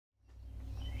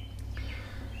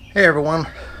Hey everyone,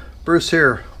 Bruce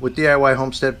here with DIY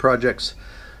Homestead Projects.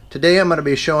 Today I'm going to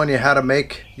be showing you how to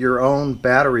make your own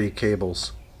battery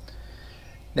cables.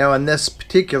 Now in this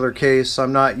particular case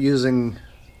I'm not using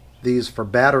these for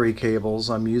battery cables,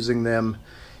 I'm using them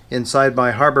inside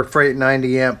my Harbor Freight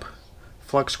 90 amp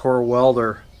Flux-Core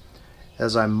welder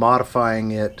as I'm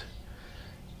modifying it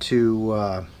to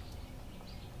a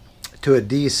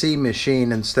DC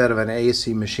machine instead of an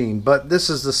AC machine. But this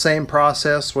is the same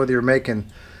process whether you're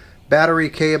making battery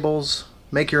cables,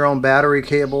 make your own battery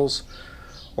cables,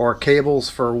 or cables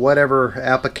for whatever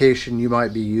application you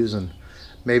might be using.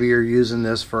 Maybe you're using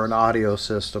this for an audio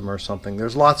system or something.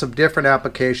 There's lots of different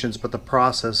applications, but the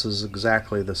process is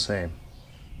exactly the same.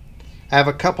 I have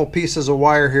a couple pieces of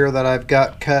wire here that I've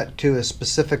got cut to a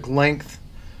specific length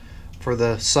for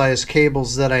the size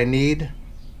cables that I need,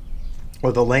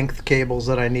 or the length cables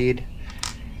that I need.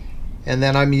 And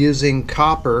then I'm using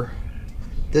copper.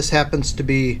 This happens to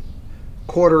be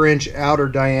 1/4 inch outer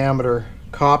diameter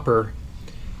copper,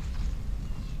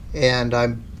 and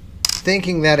I'm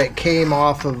thinking that it came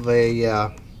off of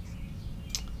a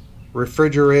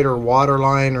refrigerator water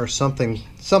line or something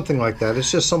like that.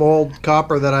 It's just some old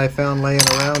copper that I found laying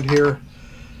around here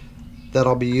that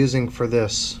I'll be using for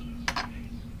this.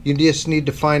 You just need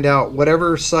to find out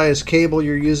whatever size cable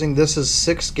you're using. This is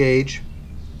 6 gauge,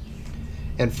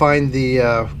 and find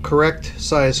the correct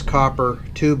size copper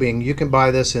tubing. You can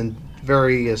buy this in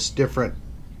various different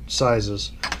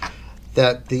sizes.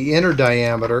 That the inner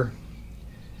diameter,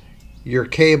 your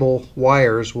cable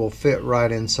wires will fit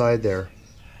right inside there.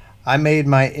 I made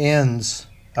my ends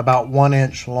about 1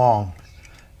 inch long.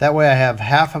 That way I have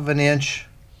 1/2 inch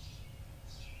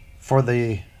for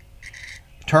the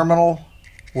terminal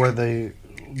where they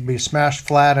be smashed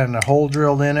flat and a hole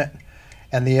drilled in it,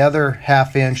 and the other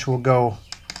 1/2 inch will go,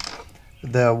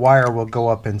 the wire will go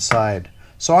up inside.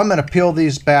 So I'm going to peel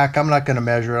these back. I'm not going to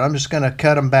measure it. I'm just going to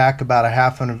cut them back about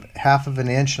 1/2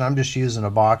 inch, and I'm just using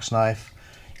a box knife.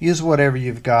 Use whatever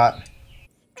you've got.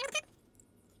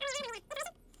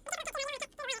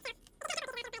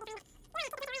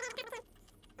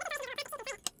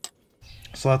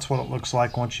 So that's what it looks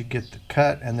like once you get the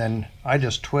cut, and then I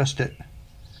just twist it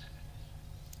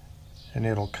and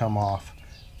it'll come off.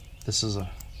 This is a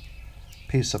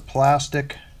piece of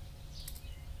plastic.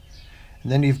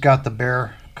 And then you've got the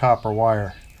bare copper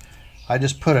wire. I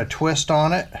just put a twist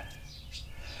on it,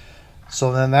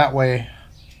 so then that way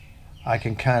I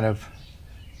can kind of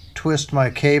twist my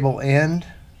cable end,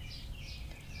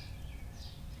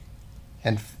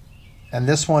 and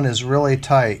this one is really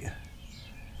tight,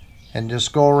 and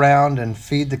just go around and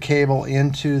feed the cable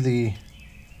into the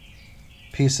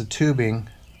piece of tubing.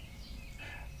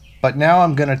 But now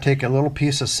I'm going to take a little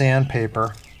piece of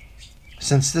sandpaper,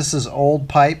 since this is old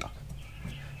pipe,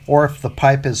 or if the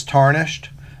pipe is tarnished.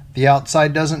 The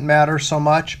outside doesn't matter so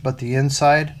much, but the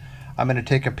inside, I'm going to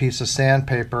take a piece of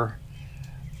sandpaper,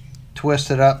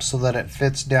 twist it up so that it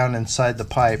fits down inside the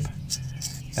pipe,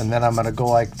 and then I'm going to go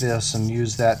like this and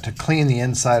use that to clean the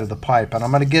inside of the pipe. And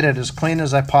I'm going to get it as clean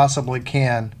as I possibly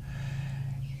can.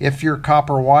 If your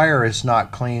copper wire is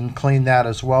not clean, clean that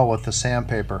as well with the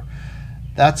sandpaper.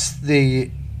 That's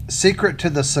the secret to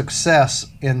the success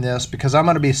in this, because I'm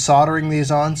going to be soldering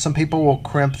these on. Some people will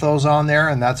crimp those on there,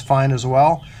 and that's fine as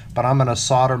well, but I'm going to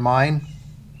solder mine.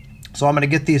 So I'm going to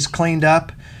get these cleaned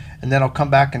up, and then I'll come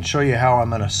back and show you how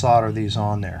I'm going to solder these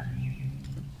on there.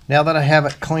 Now that I have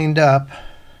it cleaned up,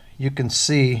 you can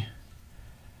see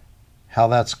how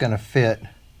that's going to fit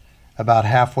about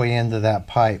halfway into that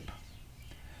pipe.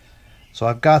 So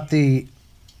I've got the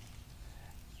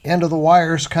end of the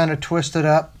wires kind of twisted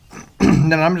up.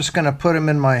 Then I'm just going to put them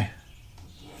in my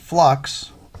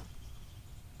flux,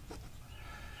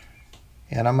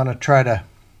 and I'm going to try to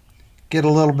get a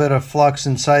little bit of flux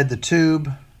inside the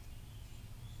tube.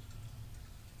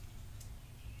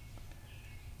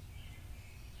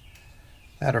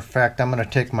 Matter of fact, I'm going to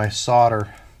take my solder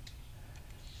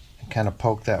and kind of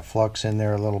poke that flux in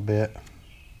there a little bit.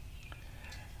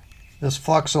 This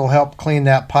flux will help clean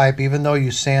that pipe. Even though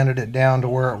you sanded it down to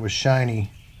where it was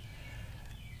shiny,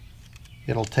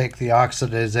 it'll take the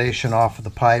oxidization off of the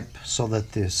pipe so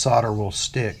that the solder will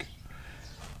stick.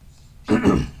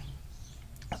 And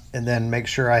then make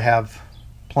sure I have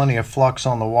plenty of flux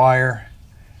on the wire,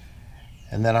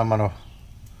 and then I'm going to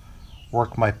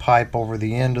work my pipe over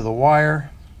the end of the wire.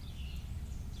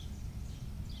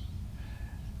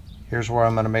 Here's where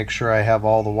I'm going to make sure I have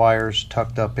all the wires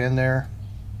tucked up in there.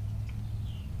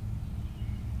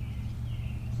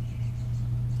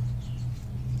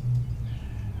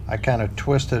 I kind of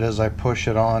twist it as I push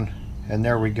it on, and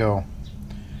there we go.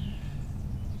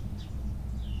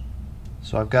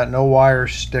 So I've got no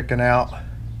wires sticking out.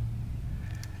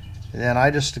 And then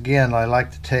I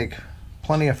like to take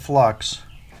plenty of flux,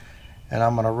 and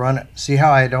I'm going to run it. See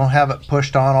how I don't have it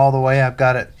pushed on all the way? I've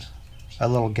got it a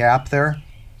little gap there.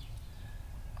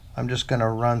 I'm just going to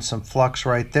run some flux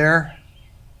right there.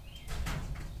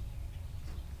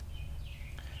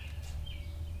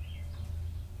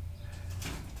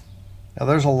 Now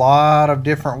there's a lot of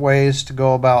different ways to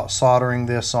go about soldering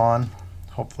this on.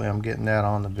 Hopefully I'm getting that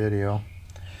on the video.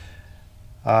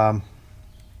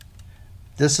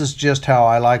 This is just how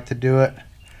I like to do it.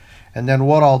 And then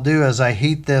what I'll do is I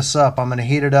heat this up. I'm going to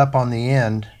heat it up on the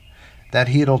end. That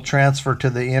heat will transfer to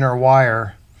the inner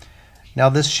wire. Now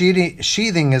this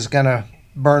sheathing is going to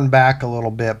burn back a little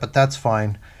bit, but that's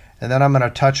fine. And then I'm going to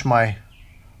touch my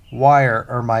wire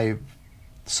or my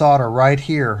solder right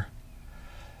here,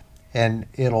 and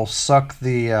it'll suck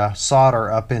the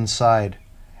solder up inside.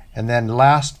 And then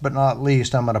last but not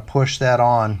least, I'm going to push that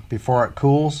on before it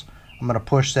cools. I'm going to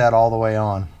push that all the way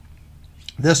on.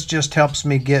 This just helps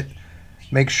me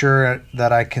make sure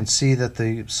that I can see that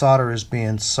the solder is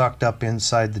being sucked up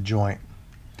inside the joint.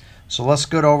 So let's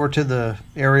go over to the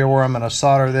area where I'm going to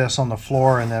solder this on the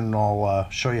floor, and then I'll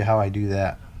show you how I do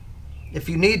that. If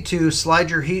you need to, slide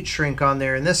your heat shrink on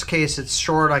there. In this case it's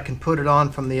short. I can put it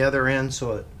on from the other end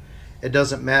so it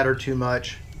doesn't matter too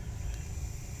much.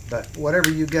 But whatever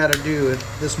you got to do,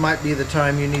 this might be the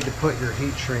time you need to put your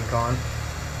heat shrink on.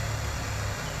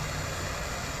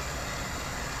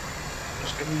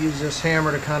 Just going to use this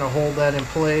hammer to kind of hold that in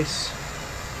place.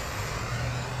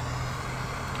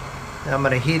 Now I'm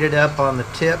going to heat it up on the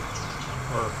tip.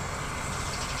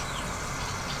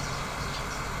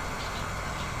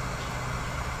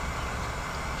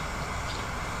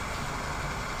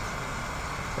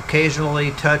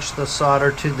 Occasionally touch the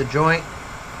solder to the joint,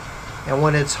 and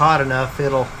when it's hot enough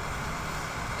it'll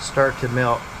start to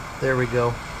melt. There we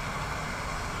go.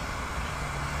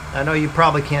 I know you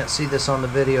probably can't see this on the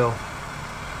video,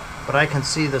 but I can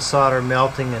see the solder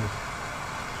melting and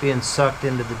being sucked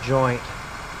into the joint.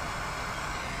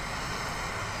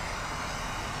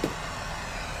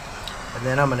 And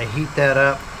then I'm going to heat that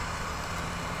up.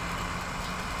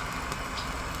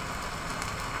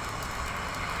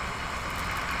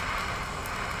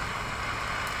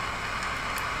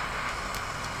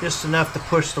 Just enough to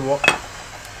push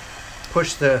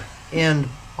the end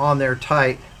on there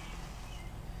tight.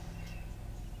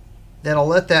 Then I'll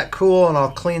let that cool, and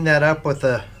I'll clean that up with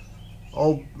a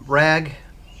old rag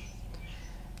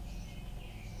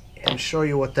and show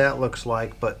you what that looks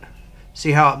like. But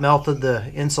see how it melted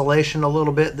the insulation a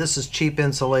little bit? This is cheap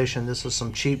insulation. This is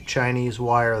some cheap Chinese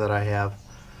wire that I have.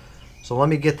 So let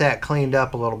me get that cleaned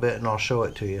up a little bit and I'll show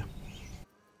it to you.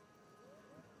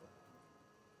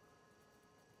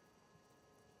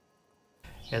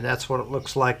 And that's what it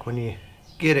looks like when you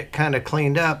get it kind of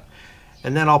cleaned up.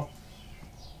 And then I'll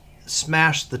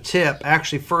smash the tip.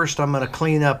 Actually, first I'm going to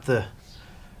clean up the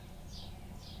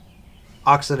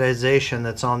oxidization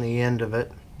that's on the end of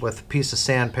it with a piece of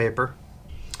sandpaper.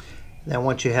 Then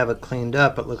once you have it cleaned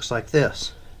up, it looks like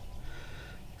this.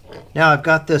 Now I've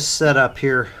got this set up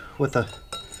here with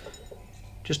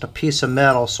just a piece of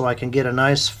metal so I can get a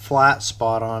nice flat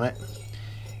spot on it.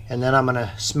 And then I'm going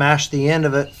to smash the end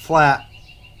of it flat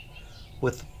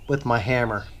with my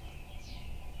hammer.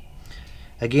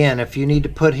 Again, if you need to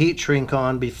put heat shrink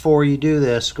on before you do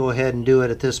this, go ahead and do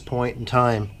it at this point in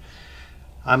time.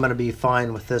 I'm going to be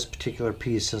fine with this particular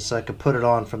piece since I could put it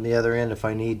on from the other end if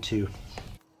I need to.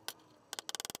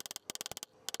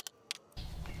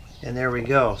 And there we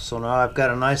go. So now I've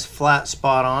got a nice flat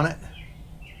spot on it.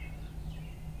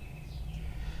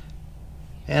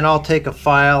 And I'll take a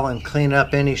file and clean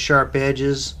up any sharp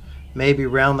edges, maybe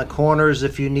round the corners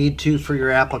if you need to for your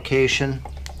application.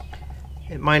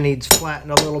 It might need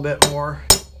flattened a little bit more.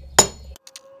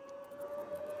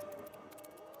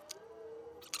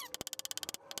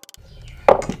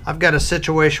 I've got a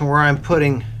situation where I'm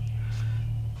putting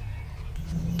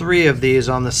 3 of these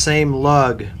on the same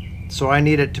lug, so I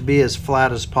need it to be as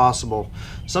flat as possible.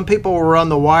 Some people will run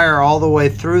the wire all the way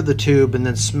through the tube and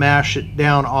then smash it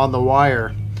down on the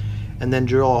wire and then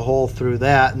drill a hole through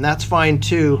that, and that's fine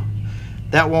too.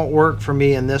 That won't work for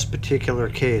me in this particular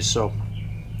case. So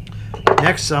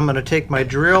next I'm going to take my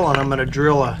drill and I'm going to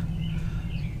drill a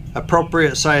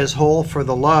appropriate size hole for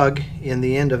the lug in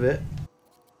the end of it.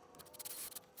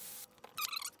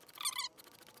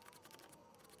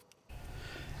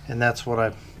 And that's what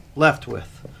I'm left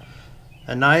with.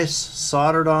 A nice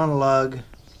soldered on lug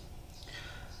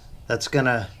that's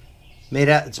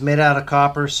it's made out of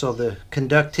copper, so the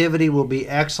conductivity will be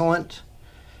excellent.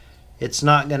 It's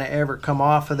not going to ever come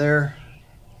off of there,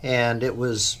 and it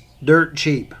was dirt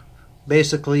cheap,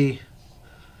 basically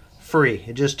free.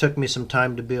 It just took me some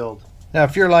time to build. Now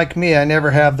if you're like me, I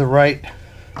never have the right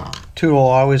tool.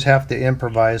 I always have to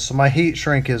improvise. So my heat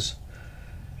shrink is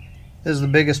the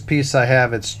biggest piece I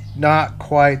have. It's not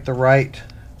quite the right,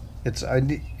 it's a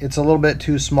little bit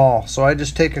too small. So I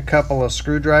just take a couple of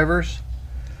screwdrivers,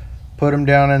 put them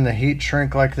down in the heat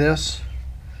shrink like this,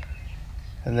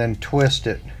 and then twist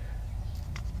it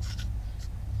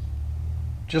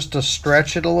just to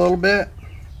stretch it a little bit.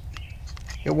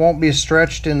 It won't be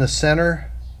stretched in the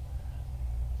center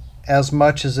as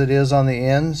much as it is on the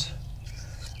ends,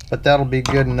 but that'll be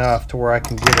good enough to where I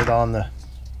can get it on the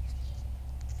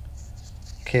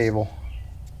cable.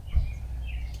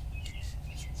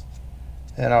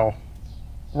 And I'll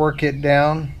work it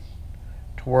down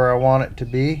to where I want it to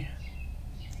be.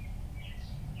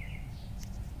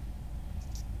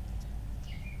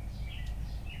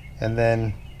 And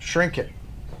then shrink it.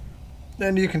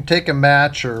 Then you can take a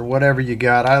match or whatever you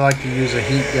got. I like to use a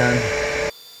heat gun.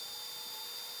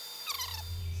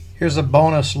 Here's a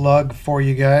bonus lug for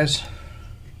you guys.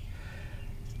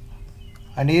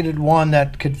 I needed one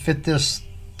that could fit this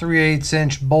 3/8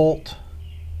 inch bolt,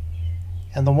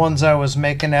 and the ones I was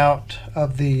making out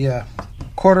of the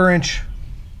 1/4 inch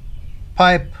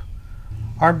pipe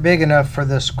aren't big enough for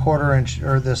this 1/4 inch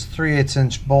or this 3/8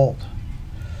 inch bolt.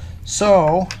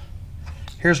 So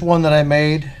here's one that I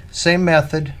made, same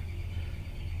method,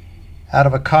 out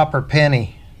of a copper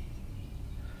penny.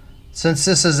 Since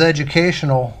this is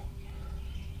educational,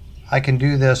 I can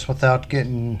do this without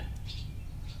getting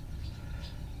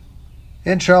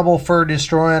in trouble for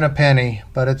destroying a penny,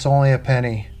 but it's only a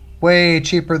penny. Way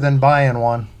cheaper than buying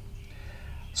one.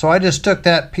 So I just took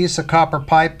that piece of copper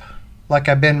pipe, like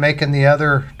I've been making the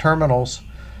other terminals,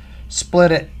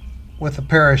 split it with a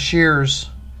pair of shears,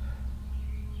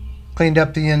 cleaned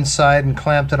up the inside and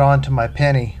clamped it onto my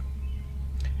penny,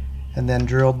 and then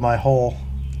drilled my hole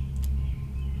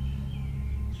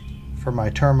for my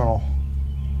terminal.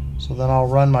 So then I'll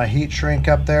run my heat shrink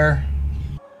up there.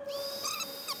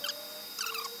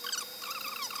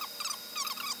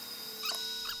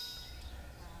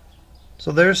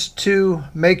 So there's two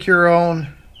make your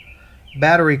own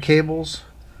battery cables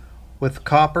with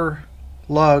copper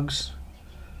lugs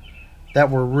that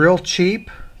were real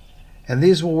cheap, and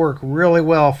these will work really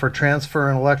well for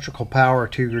transferring electrical power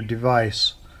to your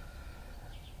device.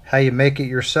 How you make it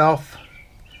yourself.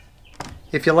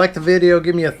 If you like the video,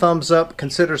 give me a thumbs up.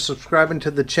 Consider subscribing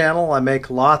to the channel. I make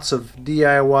lots of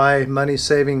DIY money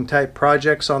saving type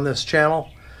projects on this channel,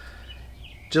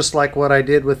 just like what I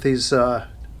did with these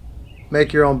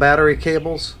make your own battery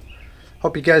cables.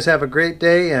 Hope you guys have a great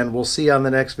day, and we'll see you on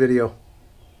the next video.